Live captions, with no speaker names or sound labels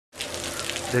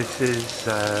This is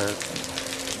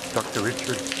Dr.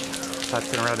 Richard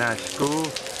Pathirana School.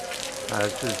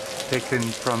 This is taken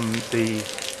from the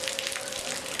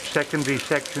secondary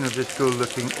section of the school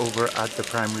looking over at the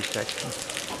primary section.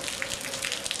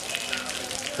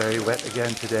 Very wet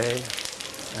again today,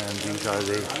 and these are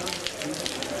the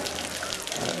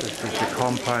this is the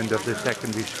compound of the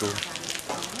secondary school.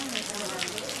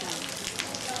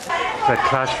 The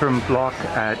classroom block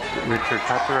at Richard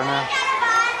Pathirana.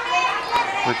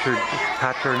 Richard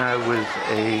Pathirana was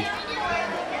a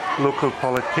local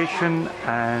politician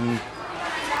and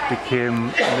became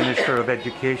Minister of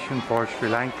Education for Sri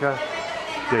Lanka.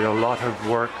 Did a lot of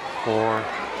work for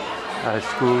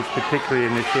schools, particularly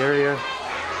in this area,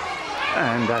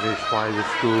 and that is why the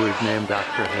school is named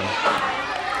after him.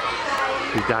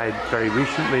 He died very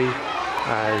recently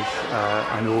as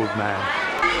an old man.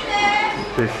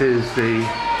 This is the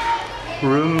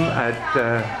room at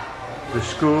the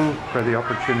school where the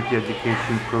Opportunity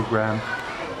Education Program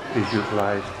is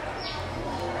utilised.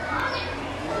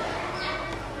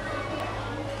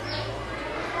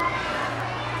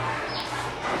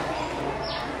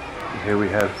 Here we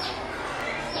have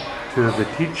two of the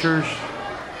teachers.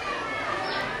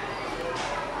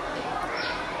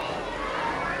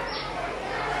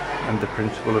 And the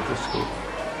principal of the school.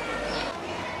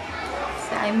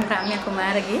 So I'm Ramya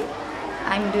Kumaragi.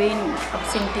 I'm doing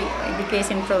Opportunity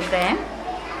Education Program.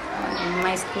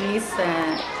 My school is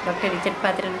Dr. Richard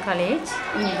Pathirana College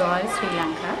in Galle, Sri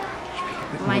Lanka.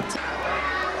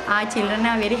 Our children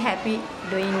are very happy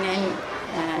doing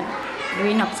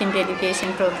Opportunity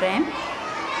Education Program.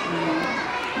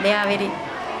 They are very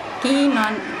keen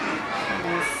on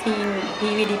seeing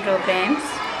DVD programs.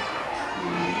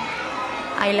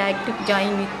 I like to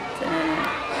join with.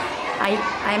 I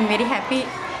am very happy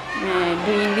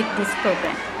doing with this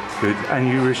program. Good. And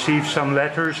you received some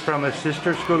letters from a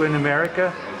sister school in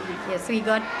America? Yes, we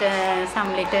got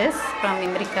some letters from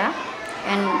America,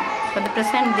 and for the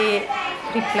present they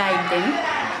replied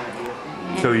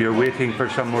them. So you're waiting for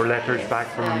some more letters back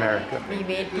from America?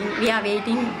 We are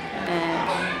waiting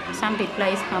some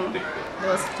replies from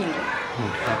those children.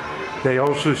 Okay. They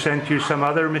also sent you some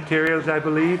other materials, I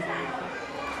believe?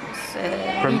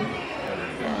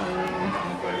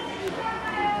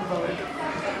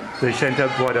 They sent up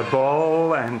what, a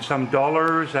ball and some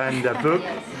dollars and a book?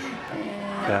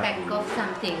 Pack of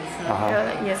some things.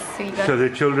 Yes, we got. So the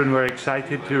children were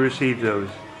excited to receive those?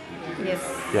 Yes.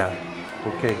 Yeah,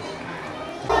 okay.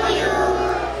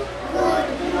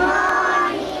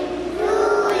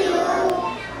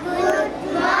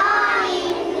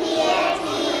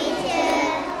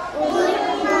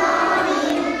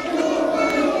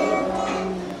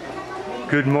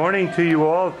 Good morning to you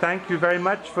all. Thank you very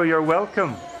much for your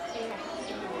welcome.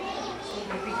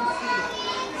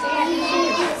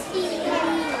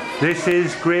 This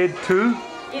is grade 2?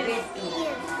 Yes.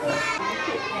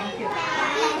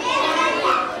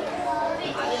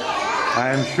 I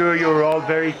am sure you're all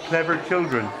very clever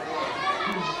children.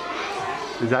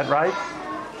 Is that right?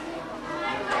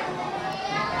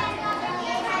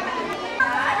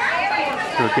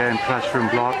 So again, classroom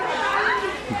blocks.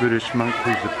 The Buddhist monk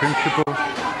who's the principal.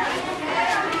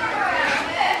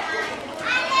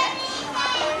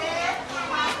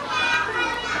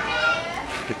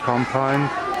 The compound,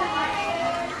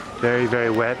 very, very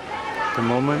wet at the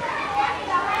moment.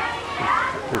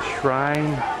 The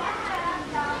shrine.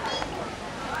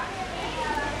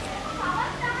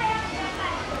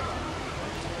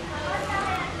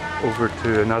 Over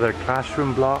to another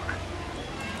classroom block,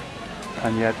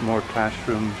 and yet more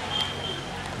classrooms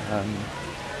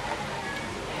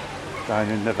down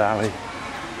in the valley,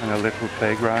 and a little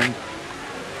playground.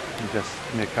 You just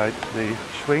make out the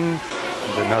swings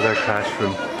and another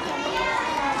classroom.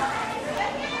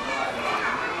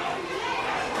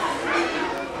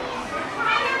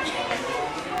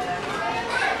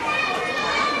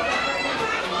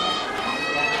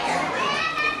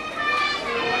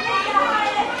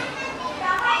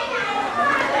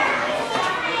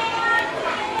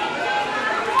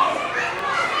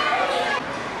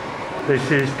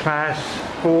 This is class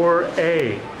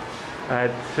 4A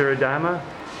at Siradama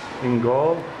in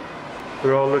Galle.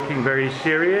 They're all looking very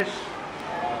serious,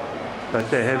 but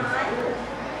they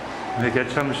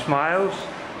get some smiles,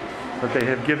 but they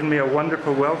have given me a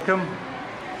wonderful welcome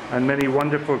and many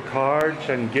wonderful cards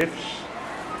and gifts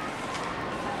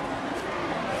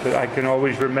that I can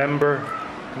always remember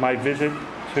my visit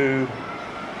to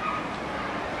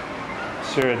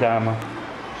Siradama.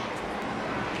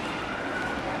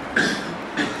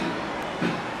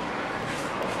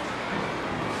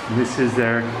 This is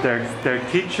their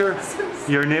teacher.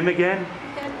 Your name again?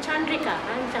 Chandrika.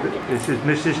 I'm Chandrika. This is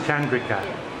Mrs. Chandrika.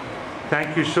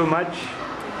 Thank you so much.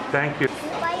 Thank you.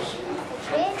 By a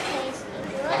great place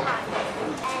in your heart,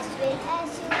 as well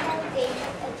as you have gained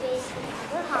a place in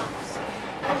our hearts.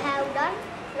 You have done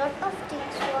lot of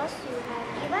things for us. You have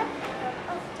given lot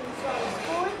of things for our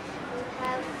school. You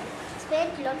have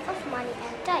spent lot of money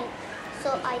and time.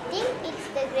 So I think it's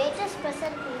the greatest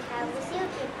present we have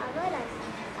received in our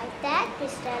life. I thank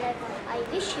Mr. Alana. I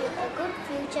wish you a good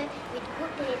future with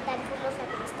good health and full of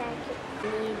happiness. Thank you.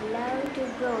 We love to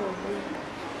grow. We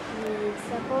need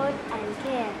support and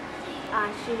care.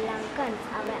 Our Sri Lankans,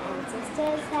 our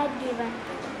ancestors had given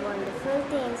wonderful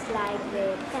things like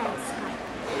great sky,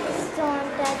 stone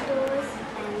tattoos,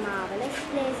 and marvelous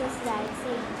places like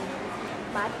safety.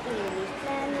 But in this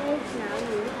language now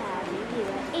you have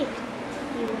given it.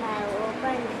 You have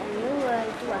opened a new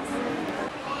world to us.